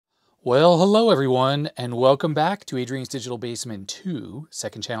Well, hello everyone, and welcome back to Adrian's Digital Basement 2,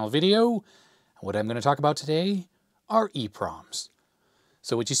 second channel video. What I'm going to talk about today are EPROMs.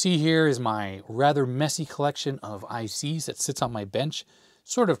 So what you see here is my rather messy collection of ICs that sits on my bench,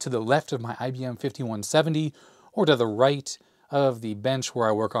 sort of to the left of my IBM 5170, or to the right of the bench where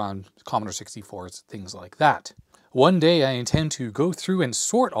I work on Commodore 64s, things like that. One day I intend to go through and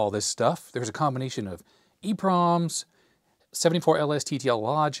sort all this stuff. There's a combination of EPROMs, 74LS TTL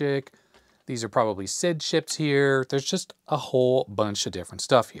logic. These are probably SID chips here. There's just a whole bunch of different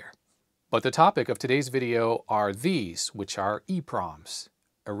stuff here. But the topic of today's video are these, which are EPROMs,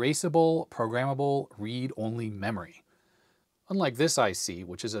 erasable, programmable, read-only memory. Unlike this IC,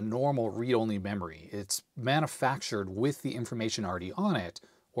 which is a normal read-only memory, it's manufactured with the information already on it,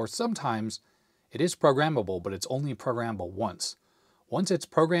 or sometimes it is programmable, but it's only programmable once. Once it's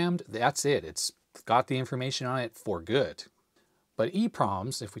programmed, that's it. It's got the information on it for good. But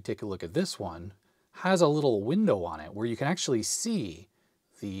EPROMs, if we take a look at this one, has a little window on it where you can actually see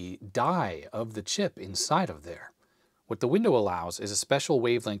the die of the chip inside of there. What the window allows is a special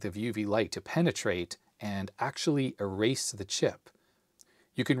wavelength of UV light to penetrate and actually erase the chip.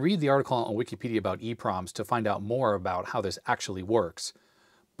 You can read the article on Wikipedia about EPROMs to find out more about how this actually works.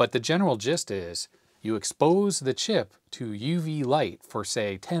 But the general gist is you expose the chip to UV light for,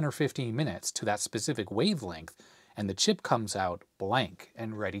 say, 10 or 15 minutes to that specific wavelength, and the chip comes out blank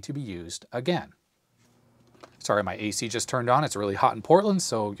and ready to be used again. Sorry, my AC just turned on. It's really hot in Portland,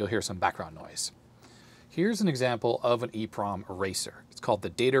 so you'll hear some background noise. Here's an example of an EPROM eraser. It's called the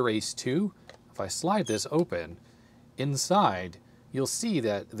Data Erase 2. If I slide this open, inside you'll see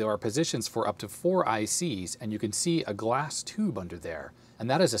that there are positions for up to 4 ICs, and you can see a glass tube under there. And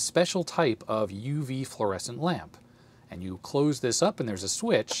that is a special type of UV fluorescent lamp. And you close this up and there's a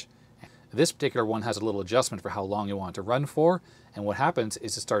switch. This particular one has a little adjustment for how long you want it to run for. And what happens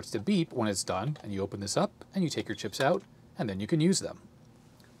is it starts to beep when it's done, and you open this up and you take your chips out, and then you can use them.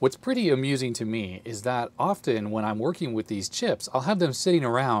 What's pretty amusing to me is that often when I'm working with these chips, I'll have them sitting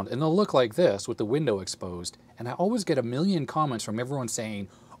around and they'll look like this with the window exposed. And I always get a million comments from everyone saying,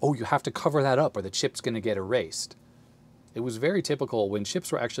 oh, you have to cover that up or the chip's going to get erased. It was very typical when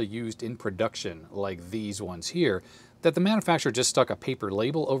chips were actually used in production, like these ones here, that the manufacturer just stuck a paper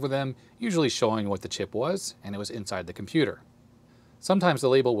label over them, usually showing what the chip was, and it was inside the computer. Sometimes the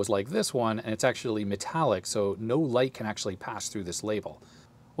label was like this one, and it's actually metallic, so no light can actually pass through this label.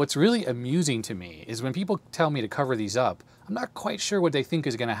 What's really amusing to me is when people tell me to cover these up, I'm not quite sure what they think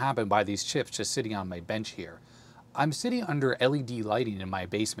is going to happen by these chips just sitting on my bench here. I'm sitting under LED lighting in my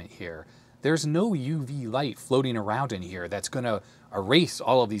basement here. There's no UV light floating around in here that's going to erase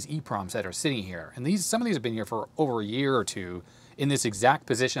all of these EPROMs that are sitting here. And some of these have been here for over a year or two in this exact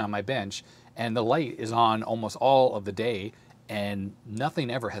position on my bench, and the light is on almost all of the day, and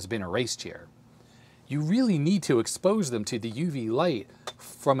nothing ever has been erased here. You really need to expose them to the UV light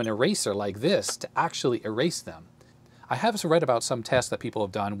from an eraser like this to actually erase them. I have read about some tests that people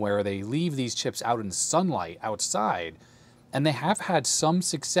have done where they leave these chips out in sunlight outside, and they have had some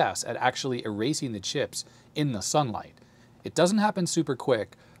success at actually erasing the chips in the sunlight. It doesn't happen super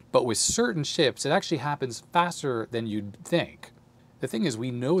quick, but with certain chips, it actually happens faster than you'd think. The thing is,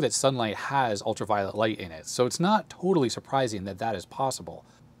 we know that sunlight has ultraviolet light in it, so it's not totally surprising that that is possible.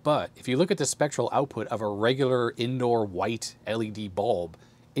 But if you look at the spectral output of a regular indoor white LED bulb,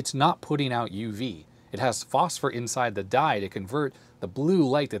 it's not putting out UV. It has phosphor inside the die to convert the blue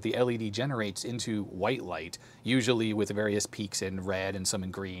light that the LED generates into white light, usually with various peaks in red and some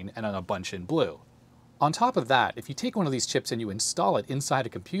in green and a bunch in blue. On top of that, if you take one of these chips and you install it inside a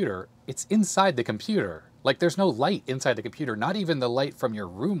computer, it's inside the computer. Like, there's no light inside the computer, not even the light from your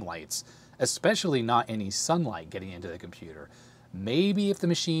room lights, especially not any sunlight getting into the computer. Maybe if the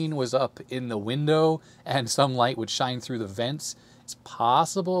machine was up in the window and some light would shine through the vents, it's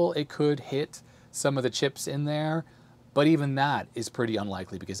possible it could hit some of the chips in there, but even that is pretty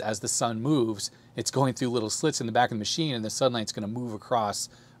unlikely because as the sun moves, it's going through little slits in the back of the machine and the sunlight's going to move across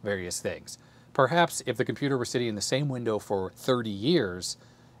various things. Perhaps if the computer were sitting in the same window for 30 years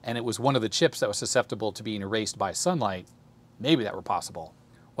and it was one of the chips that was susceptible to being erased by sunlight, maybe that were possible.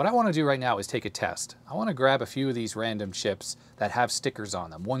 What I want to do right now is take a test. I want to grab a few of these random chips that have stickers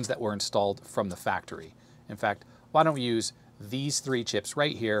on them, ones that were installed from the factory. In fact, why don't we use these 3 chips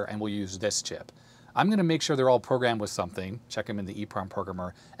right here and we'll use this chip. I'm going to make sure they're all programmed with something, check them in the EPROM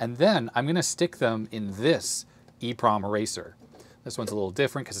programmer, and then I'm going to stick them in this EPROM eraser. This one's a little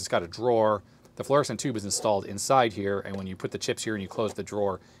different because it's got a drawer. The fluorescent tube is installed inside here, and when you put the chips here and you close the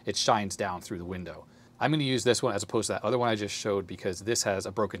drawer, it shines down through the window. I'm going to use this one as opposed to that other one I just showed because this has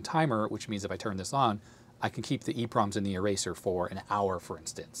a broken timer, which means if I turn this on, I can keep the EPROMs in the eraser for an hour, for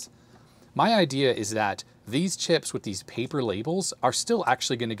instance. My idea is that these chips with these paper labels are still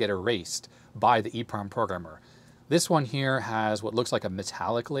actually going to get erased by the EPROM programmer. This one here has what looks like a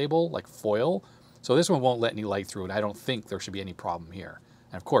metallic label, like foil. So this one won't let any light through, and I don't think there should be any problem here.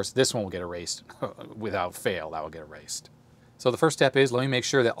 And of course, this one will get erased without fail. That will get erased. So the first step is, let me make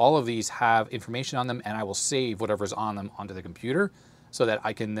sure that all of these have information on them, and I will save whatever's on them onto the computer so that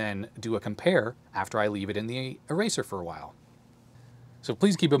I can then do a compare after I leave it in the eraser for a while. So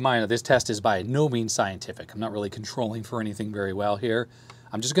please keep in mind that this test is by no means scientific. I'm not really controlling for anything very well here.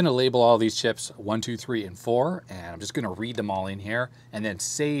 I'm just going to label all these chips 1, 2, 3, and 4, and I'm just going to read them all in here and then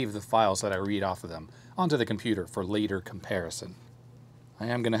save the files that I read off of them onto the computer for later comparison. I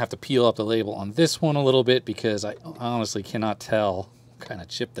am going to have to peel up the label on this one a little bit because I honestly cannot tell what kind of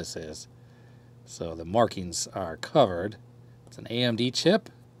chip this is. So the markings are covered. It's an AMD chip.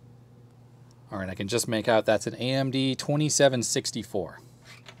 All right, I can just make out that's an AMD 2764.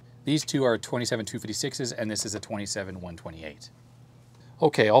 These two are 27256s, and this is a 27128.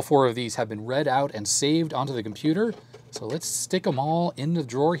 Okay, all 4 of these have been read out and saved onto the computer. So let's stick them all in the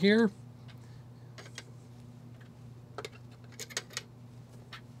drawer here.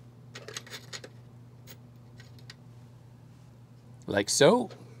 Like so.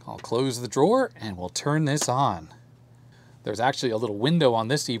 I'll close the drawer and we'll turn this on. There's actually a little window on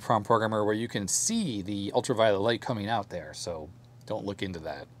this EPROM programmer where you can see the ultraviolet light coming out there, so don't look into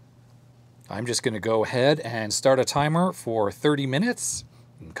that. I'm just going to go ahead and start a timer for 30 minutes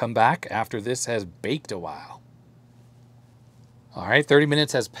and come back after this has baked a while. All right, 30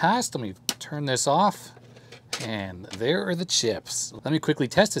 minutes has passed. Let me turn this off, and there are the chips. Let me quickly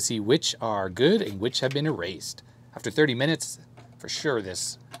test to see which are good and which have been erased. After 30 minutes, for sure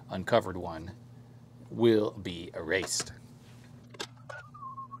this uncovered one will be erased.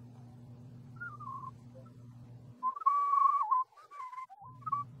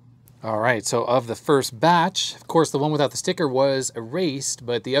 All right, so of the first batch, of course, the one without the sticker was erased,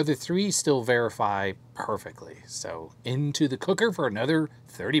 but the other 3 still verify perfectly. So into the cooker for another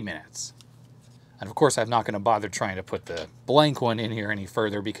 30 minutes. And of course, I'm not going to bother trying to put the blank one in here any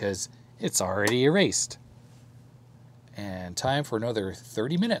further because it's already erased. And time for another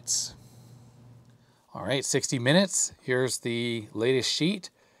 30 minutes. All right, 60 minutes. Here's the latest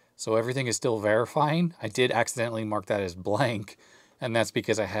sheet. So everything is still verifying. I did accidentally mark that as blank, and that's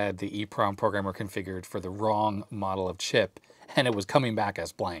because I had the EPROM programmer configured for the wrong model of chip, and it was coming back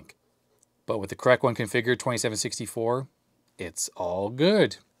as blank. But with the correct one configured, 2764, it's all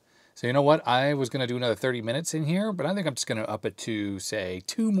good. So you know what? I was going to do another 30 minutes in here, but I think I'm just going to up it to, say,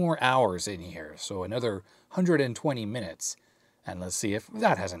 2 more hours in here. So another 120 minutes. And let's see if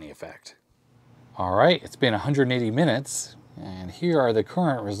that has any effect. All right, it's been 180 minutes, and here are the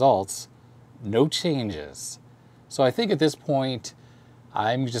current results. No changes. So I think at this point,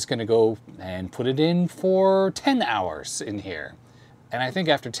 I'm just going to go and put it in for 10 hours in here. And I think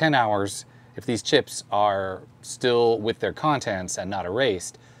after 10 hours, if these chips are still with their contents and not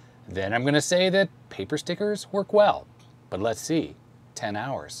erased, then I'm going to say that paper stickers work well. But let's see. 10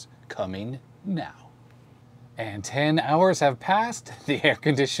 hours coming now. And 10 hours have passed. The air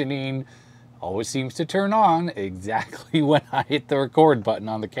conditioning always seems to turn on exactly when I hit the record button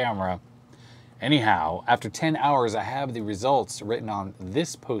on the camera. Anyhow, after 10 hours, I have the results written on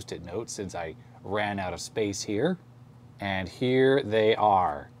this Post-it note since I ran out of space here. And here they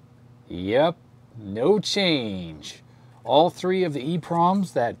are. Yep, no change. All 3 of the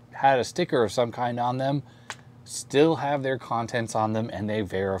EPROMs that had a sticker of some kind on them still have their contents on them, and they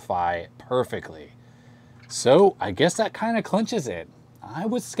verify perfectly. So I guess that kind of clinches it. I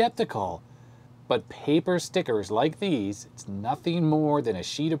was skeptical, but paper stickers like these, it's nothing more than a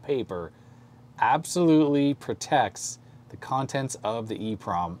sheet of paper, absolutely protects the contents of the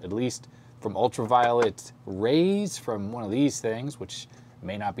EPROM, at least from ultraviolet rays from one of these things, which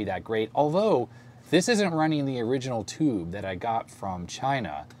may not be that great. Although this isn't running the original tube that I got from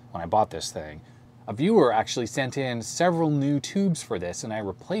China when I bought this thing. A viewer actually sent in several new tubes for this, and I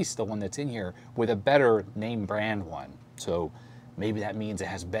replaced the one that's in here with a better name brand one. So maybe that means it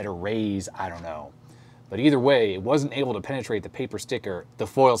has better rays, I don't know. But either way, it wasn't able to penetrate the paper sticker. The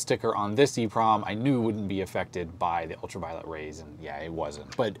foil sticker on this EPROM I knew wouldn't be affected by the ultraviolet rays, and yeah, it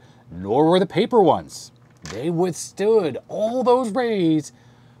wasn't. But nor were the paper ones. They withstood all those rays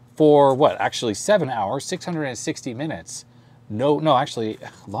for what, actually 7 hours, 660 minutes. No, actually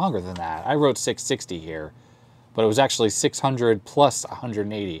longer than that. I wrote 660 here, but it was actually 600 plus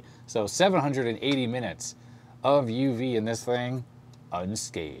 180. So 780 minutes of UV in this thing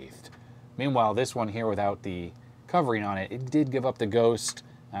unscathed. Meanwhile, this one here without the covering on it, it did give up the ghost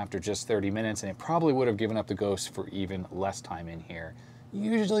after just 30 minutes, and it probably would have given up the ghost for even less time in here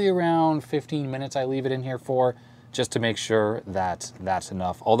Usually around 15 minutes I leave it in here for, just to make sure that that's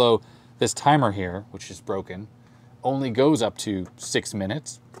enough. Although this timer here, which is broken, only goes up to 6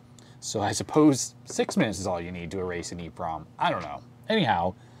 minutes. So I suppose 6 minutes is all you need to erase an EPROM. I don't know.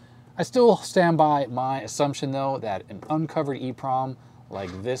 Anyhow, I still stand by my assumption though that an uncovered EPROM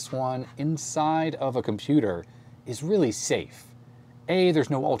like this one inside of a computer is really safe. A, there's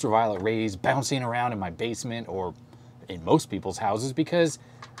no ultraviolet rays bouncing around in my basement or in most people's houses, because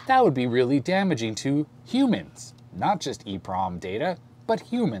that would be really damaging to humans. Not just EPROM data, but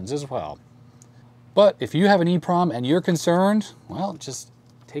humans as well. But if you have an EPROM and you're concerned, well, just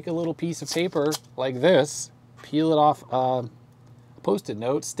take a little piece of paper like this, peel it off a Post-it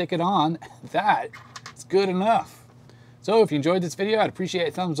note, stick it on. That is good enough. So if you enjoyed this video, I'd appreciate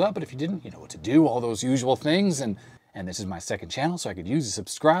a thumbs up, but if you didn't, you know what to do, all those usual things. And this is my second channel, so I could use a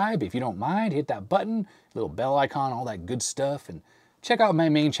subscribe. If you don't mind, hit that button, little bell icon, all that good stuff. And check out my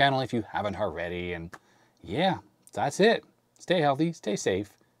main channel if you haven't already. And yeah, that's it. Stay healthy, stay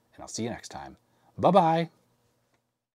safe, and I'll see you next time. Bye-bye.